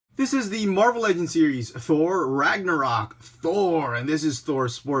This is the Marvel Legends series, Thor Ragnarok Thor, and this is Thor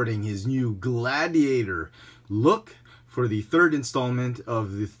sporting his new gladiator look for the third installment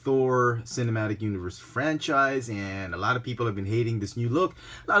of the Thor Cinematic Universe franchise, and a lot of people have been hating this new look.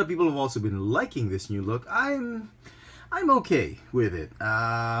 A lot of people have also been liking this new look. I'm okay with it.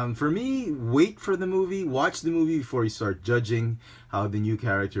 For me, wait for the movie, watch the movie before you start judging how the new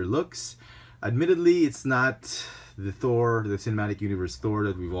character looks. Admittedly, it's not the Thor, the Cinematic Universe Thor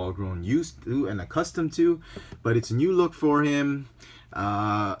that we've all grown used to and accustomed to, but it's a new look for him.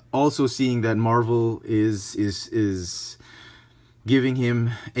 Also seeing that Marvel is giving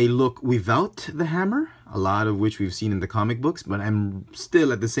him a look without the hammer, a lot of which we've seen in the comic books, but I'm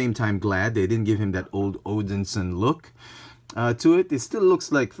still at the same time glad they didn't give him that old Odinson look to it. It still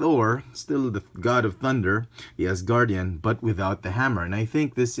looks like Thor, still the god of thunder, the Asgardian, but without the hammer. And I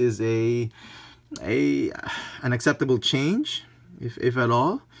think this is an acceptable change, if at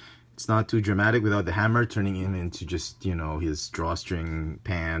all. It's not too dramatic without the hammer, turning him into just, you know, his drawstring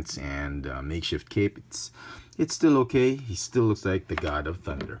pants and makeshift cape. It's still okay. He still looks like the god of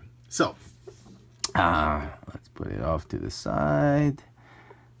thunder. So, let's put it off to the side.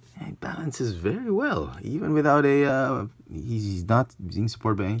 It balances very well, even without a, he's not being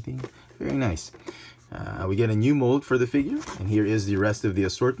supported by anything. Very nice. We get a new mold for the figure, and here is the rest of the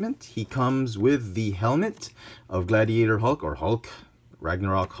assortment. He comes with the helmet of Gladiator Hulk, or Hulk,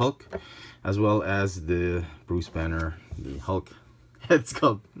 Ragnarok Hulk, as well as the Bruce Banner, the Hulk head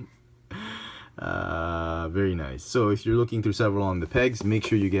sculpt. Very nice. So if you're looking through several on the pegs, make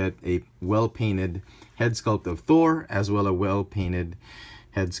sure you get a well-painted head sculpt of Thor, as well as a well-painted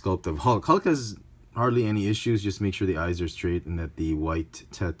head sculpt of Hulk. Hulk has hardly any issues. Just make sure the eyes are straight and that the white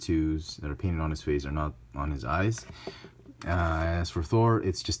tattoos that are painted on his face are not on his eyes. As for Thor,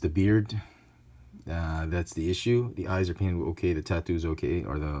 it's just the beard. That's the issue. The eyes are painted okay, the tattoo's okay,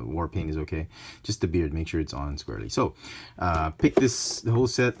 or the war paint is okay. Just the beard, make sure it's on squarely. So, pick the whole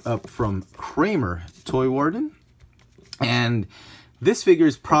set up from Kramer Toy Warden. And this figure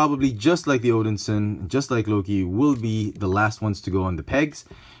is probably just like the Odinson, just like Loki, will be the last ones to go on the pegs.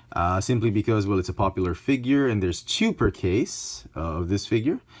 Simply because, well, it's a popular figure and there's 2 per case of this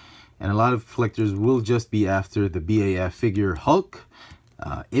figure. And a lot of collectors will just be after the BAF figure Hulk,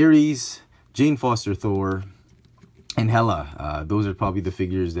 Ares, Jane Foster Thor, and Hela. Those are probably the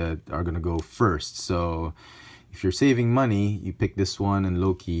figures that are going to go first. So if you're saving money, you pick this one and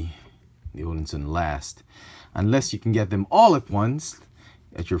Loki, the Odinson, last. Unless you can get them all at once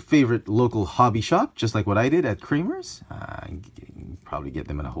at your favorite local hobby shop, just like what I did at Kramer's. You can probably get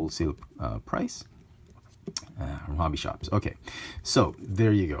them at a wholesale price from hobby shops. Okay, so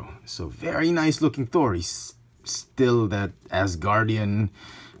there you go. So very nice looking Thor. He's still that Asgardian,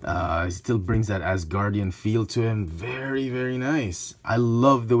 he still brings that Asgardian feel to him. Very, very nice. I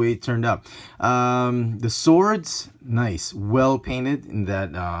love the way it turned out. The swords, nice, well painted in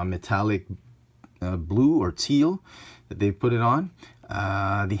that metallic blue or teal that they put it on.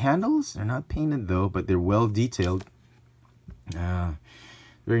 The handles, they're not painted though, but they're well detailed.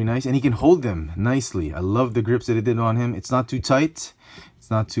 Very nice, and he can hold them nicely. I love the grips that it did on him. It's not too tight, it's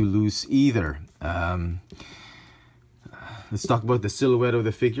not too loose either. Let's talk about the silhouette of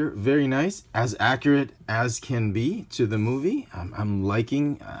the figure. Very nice, as accurate as can be to the movie. I'm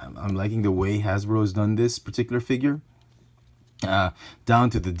liking the way Hasbro's done this particular figure. Down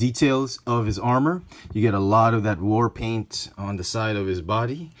to the details of his armor. You get a lot of that war paint on the side of his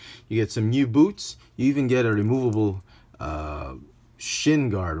body. You get some new boots. You even get a removable shin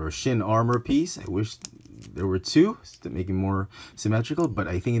guard or shin armor piece. I wish there were 2 to make it more symmetrical, but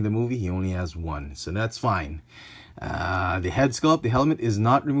I think in the movie he only has 1, so that's fine. The head sculpt, the helmet is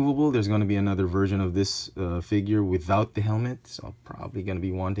not removable. There's going to be another version of this figure without the helmet, so I'm probably going to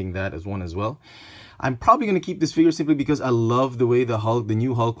be wanting that as one as well. I'm probably going to keep this figure simply because I love the way the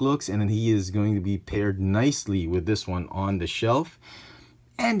new Hulk looks, and he is going to be paired nicely with this one on the shelf.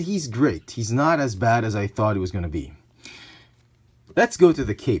 And he's great. He's not as bad as I thought it was going to be. Let's go to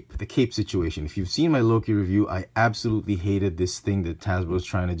the cape situation. If you've seen my Loki review, I absolutely hated this thing that Hasbro's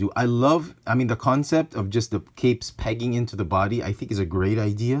trying to do. I mean, the concept of just the capes pegging into the body, I think is a great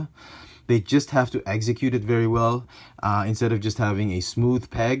idea. They just have to execute it very well. Instead of just having a smooth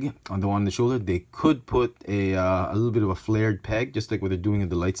peg on the one on the shoulder, they could put a little bit of a flared peg, just like what they're doing with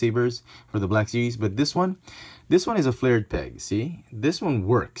the lightsabers for the Black Series. But this one is a flared peg. See, this one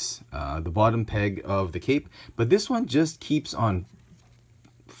works. The bottom peg of the cape, but this one just keeps on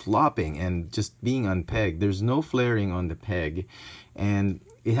flopping and just being unpegged. There's no flaring on the peg, and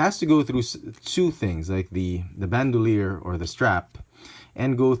it has to go through 2 things, like the bandolier or the strap,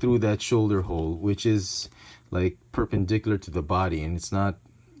 and go through that shoulder hole, which is like perpendicular to the body, and it's not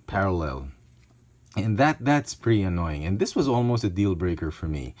parallel. And that's pretty annoying. And this was almost a deal breaker for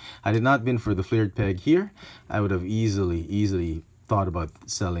me. Had it not been for the flared peg here, I would have easily thought about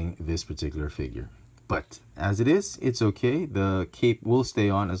selling this particular figure. But as it is, it's okay. The cape will stay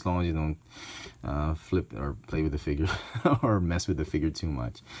on as long as you don't flip or play with the figure or mess with the figure too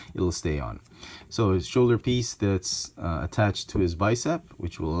much. It'll stay on. So his shoulder piece that's attached to his bicep,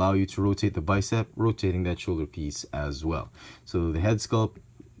 which will allow you to rotate the bicep, rotating that shoulder piece as well. So the head sculpt,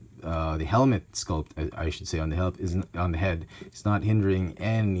 the helmet sculpt, I should say, on the head is not hindering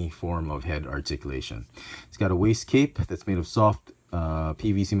any form of head articulation. It's got a waist cape that's made of soft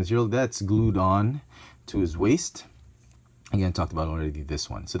PVC material that's glued on to his waist. Again, talked about already this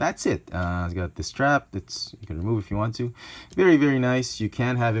one. So that's it. It's got the strap that's you can remove if you want to. Very nice. You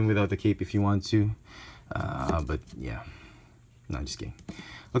can have him without the cape if you want to. But yeah, no, just kidding.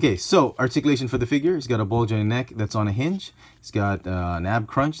 Okay, so articulation for the figure. He's got a ball jointed neck that's on a hinge. He's got an ab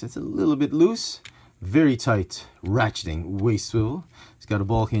crunch that's a little bit loose. Very tight ratcheting waist swivel. He's got a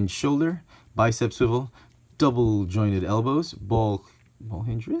ball hinge shoulder, bicep swivel, double jointed elbows, ball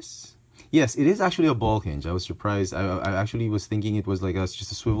hinge wrists. Yes, it is actually a ball hinge. I was surprised. I actually was thinking it was like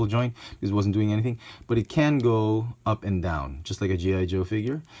just a swivel joint because it wasn't doing anything. But it can go up and down, just like a G.I. Joe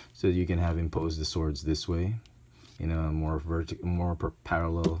figure. So you can have him pose the swords this way in a more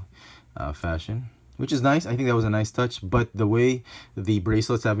parallel fashion, which is nice. I think that was a nice touch. But the way the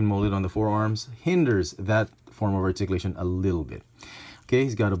bracelets have been molded on the forearms hinders that form of articulation a little bit. Okay,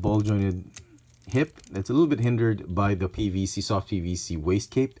 he's got a ball jointed hip that's a little bit hindered by the PVC, soft PVC waist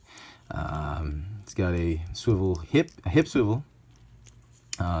cape. It's got a swivel hip swivel,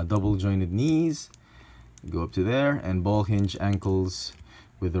 double jointed knees, go up to there, and ball hinge ankles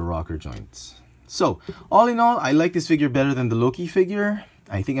with the rocker joints. So all in all, I like this figure better than the Loki figure.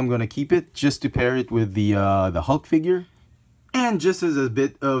 I think I'm gonna keep it just to pair it with the Hulk figure. And just as a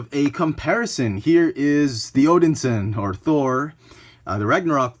bit of a comparison, here is the Odinson or Thor, the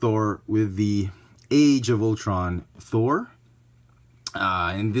Ragnarok Thor with the Age of Ultron Thor.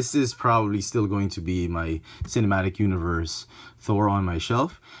 And this is probably still going to be my cinematic universe Thor on my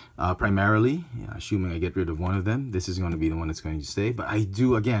shelf, primarily. Assuming I get rid of one of them, this is going to be the one that's going to stay. But I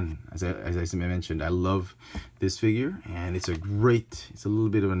do, again, as I mentioned, I love this figure, and it's a little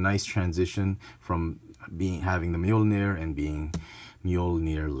bit of a nice transition from having the Mjolnir and being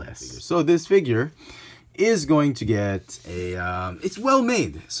Mjolnir-less. So this figure is going to get a, it's well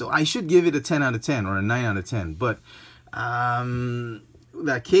made, so I should give it a 10 out of 10 or a 9 out of 10, but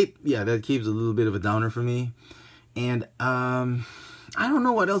that cape, yeah, that cape's a little bit of a downer for me, and I don't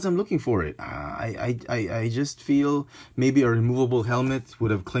know what else I'm looking for it. I just feel maybe a removable helmet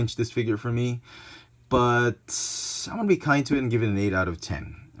would have clinched this figure for me, but I'm gonna be kind to it and give it an 8 out of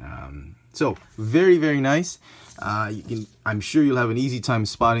 10. So very nice. I'm sure you'll have an easy time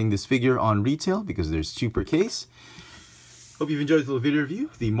spotting this figure on retail because there's 2 per case. Hope you've enjoyed this little video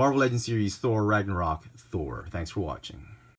review, the Marvel Legends series Thor Ragnarok Thor. Thanks for watching.